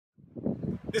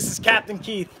This is Captain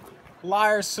Keith,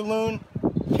 Liar's Saloon,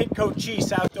 Kid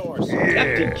Cochise Outdoors.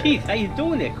 Captain Keith, how you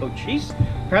doing there, Cochise?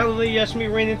 Apparently, somebody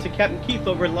ran into Captain Keith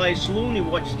over at Liar's Saloon. He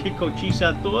watched Kid Cochise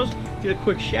Outdoors. Did a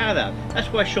quick shout out. That's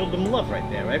why I showed them love right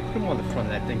there, right? Put him on the front of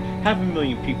that thing. Have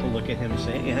 1,000,000 people look at him and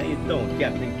say, hey, how you doing,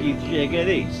 Captain Keith? Jig at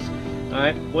Ace.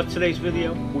 Alright, what's today's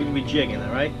video? We're gonna be jigging,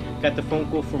 alright? Got the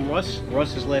phone call from Russ.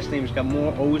 Russ's last name's got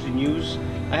more O's than U's.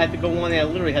 I had to go on there, I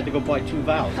literally had to go buy 2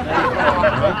 vowels.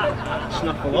 Right?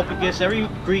 Snuffleupagus, every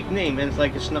Greek name ends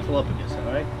like a snuffleupagus,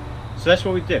 alright? So that's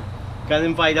what we did. Got an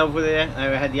invite over there.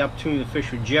 I had the opportunity to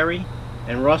fish with Jerry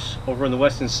and Russ over in the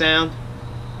Western Sound.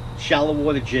 Shallow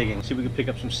water jigging. See if we can pick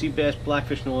up some sea bass,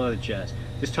 blackfish, and all other jazz.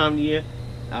 This time of the year,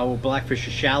 our blackfish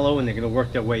are shallow and they're going to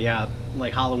work their way out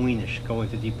like Halloweenish, go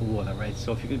into deeper water, right?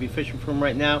 So if you're going to be fishing for them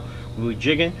right now, we'll be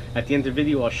jigging. At the end of the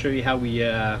video, I'll show you how we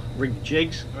rig the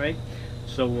jigs, right?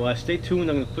 So stay tuned.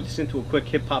 I'm going to put this into a quick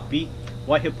hip-hop beat.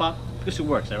 Why hip-hop? Because it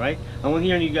works, alright? I won't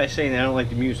hear you guys saying that I don't like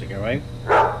the music, alright?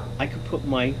 I can put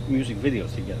my music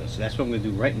videos together, so that's what I'm going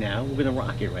to do right now. We're going to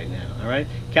rock it right now, alright?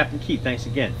 Captain Keith, thanks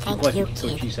again. Thank you,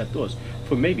 Cochise Outdoors.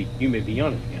 For maybe you may be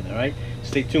on it again, alright?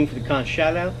 Stay tuned for the con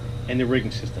shout-out and the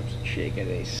rigging systems. Shake it,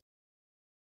 Ace.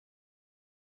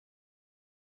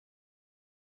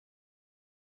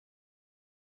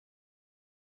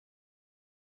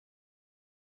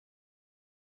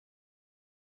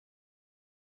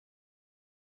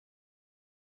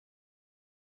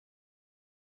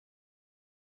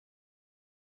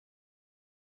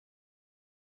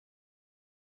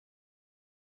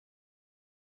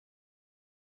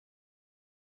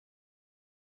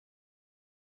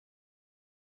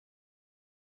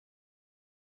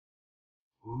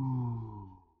 Ooh.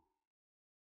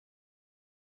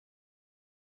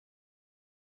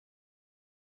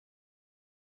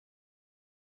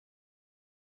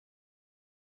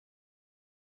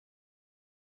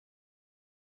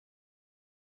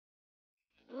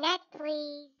 Net,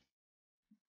 please.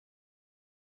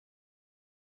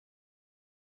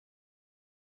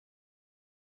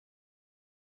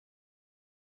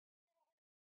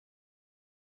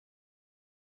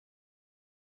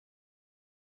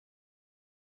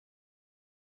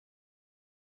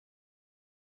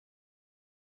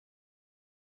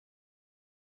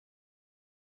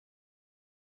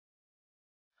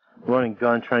 Running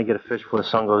gun, trying to get a fish before the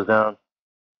sun goes down.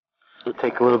 We'll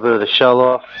take a little bit of the shell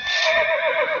off,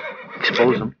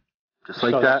 expose them, just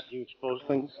like that. You expose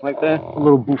things like that? A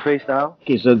little buffet style.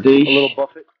 Quesadilla. A little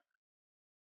buffet.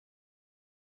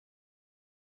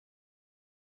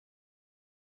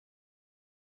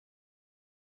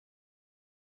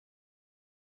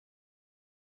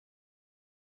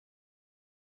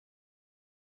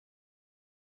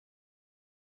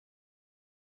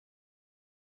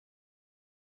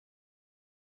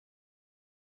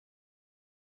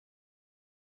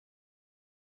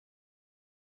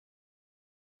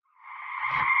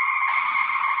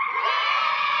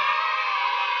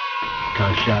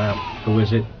 Con shout out. Who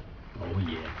is it? Oh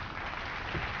yeah.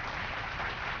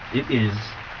 It is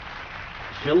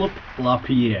Philip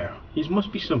Lapierre. He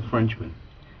must be some Frenchman.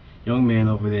 Young man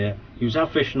over there. He was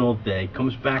out fishing all day,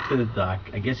 comes back to the dock.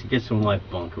 I guess he gets some live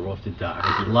bunker off the dock.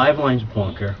 He live lines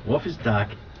bunker off his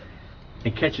dock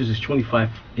and catches his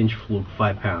 25-inch fluke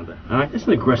 5-pounder. Alright, that's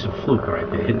an aggressive fluke right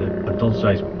there, hitting an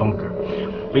adult-sized bunker.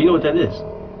 But you know what that is?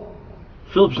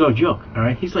 Philip's no joke,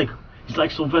 alright? He's like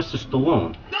Sylvester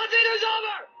Stallone.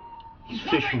 He's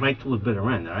fishing right till the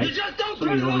bitter end, alright?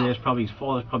 Somebody over there's probably his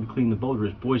father's probably cleaning the boat, or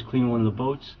his boy's cleaning one of the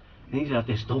boats, and he's out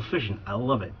there still fishing. I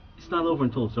love it. It's not over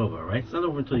until it's over, alright? It's not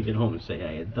over until you get home and say,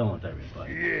 hey, I don't want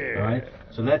everybody. Yeah. Alright?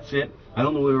 So that's it. I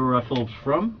don't know where Philip's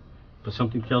from, but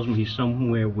something tells me he's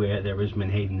somewhere where there is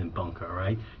Menhaden and bunker,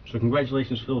 alright? So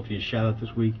congratulations, Phil, for your shout out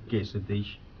this week.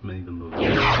 Quesadilla, many of the moves.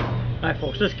 Alright,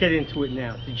 folks, let's get into it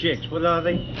now. The jigs, what are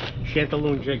they?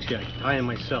 Chanteloon jigs here. I am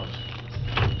myself.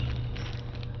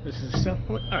 This is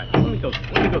alright, let me go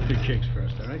through jigs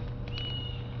first, alright?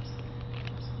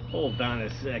 Hold on a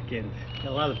second. Got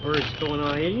a lot of birds going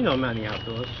on here. You know I'm out in the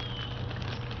outdoors.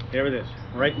 There it is,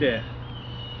 right there.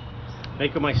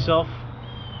 Make it myself.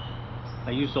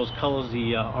 I use those colors,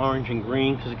 the orange and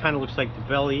green, because it kind of looks like the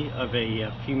belly of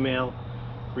a female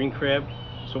green crab.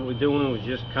 So what we're doing is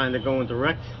just kind of going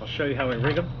direct. I'll show you how I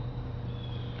rig them.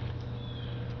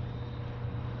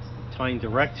 Tying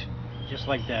direct, just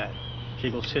like that.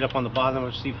 Jig will sit up on the bottom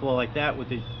of the seafloor like that with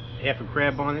the half a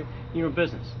crab on it. You're in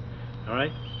business.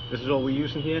 Alright? This is what we're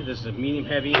using here. This is a medium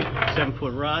heavy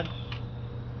 7-foot rod.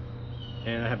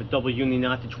 And I have a double uni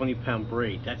knot to 20-pound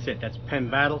braid. That's it. That's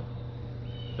Penn Battle.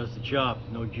 Does the job.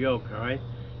 No joke. Alright?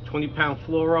 20-pound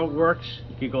fluoro works.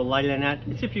 You can go lighter than that.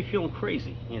 It's if you're feeling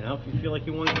crazy, you know. If you feel like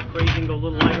you want to go crazy and go a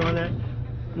little lighter on that,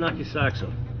 knock your socks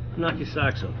off. Knock your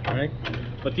socks off, all right?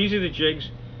 But these are the jigs.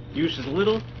 Use as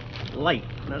little, light,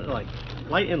 not light,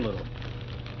 light and little.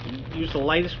 Use the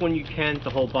lightest one you can to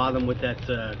hold bottom with that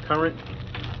current,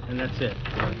 and that's it.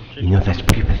 You know, that's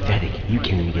pretty pathetic. You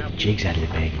can't even get the jigs out of the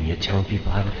bag and you're telling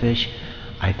people how to fish?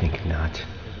 I think not.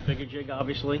 There's a bigger jig,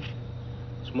 obviously,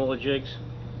 smaller jigs,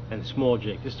 and a small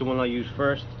jig. This is the one I use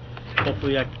first.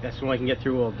 Hopefully that's the one I can get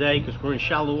through all day, because we're in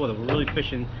shallow water. We're really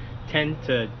fishing 10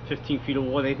 to 15 feet of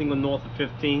water. Anything north of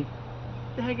 15, get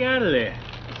the heck out of there.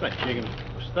 It's not jigging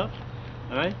stuff.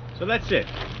 Alright, so that's it.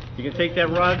 You can take that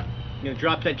rod, you're going to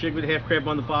drop that jig with a half crab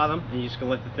on the bottom, and you're just going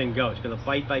to let the thing go. It's going to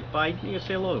bite, and you're going to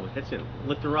say hello to it. That's it.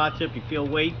 Lift the rod tip, you feel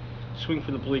weight, swing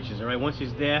for the bleachers. Alright, once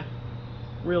he's there,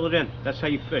 reel it in. That's how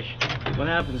you fish. What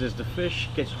happens is the fish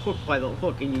gets hooked by the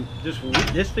hook, and you just,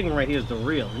 this thing right here is the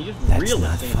reel. You just reel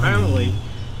this thing. Apparently,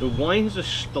 it winds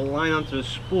the line onto the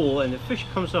spool, and the fish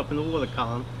comes up in the water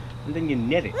column, and then you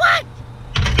net it. What?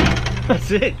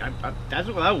 That's it. That's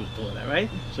what I was doing, alright?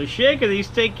 So shake of these,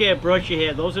 take care, brush your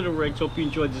hair. Those are the rigs. Hope you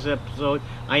enjoyed this episode.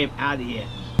 I am out of here.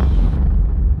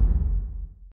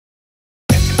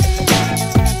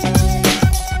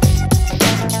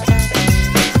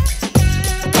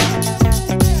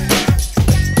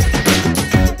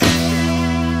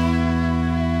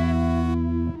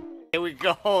 Here we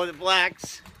go, the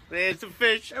blacks. There's the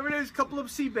fish. There's a couple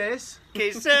of sea bass.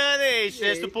 Okay, so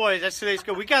there's the boys. That's today's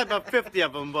go. We got about 50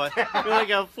 of them, but we only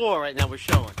got 4 right now we're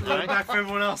showing. All right? Back for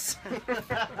everyone else. All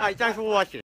right, thanks for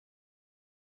watching.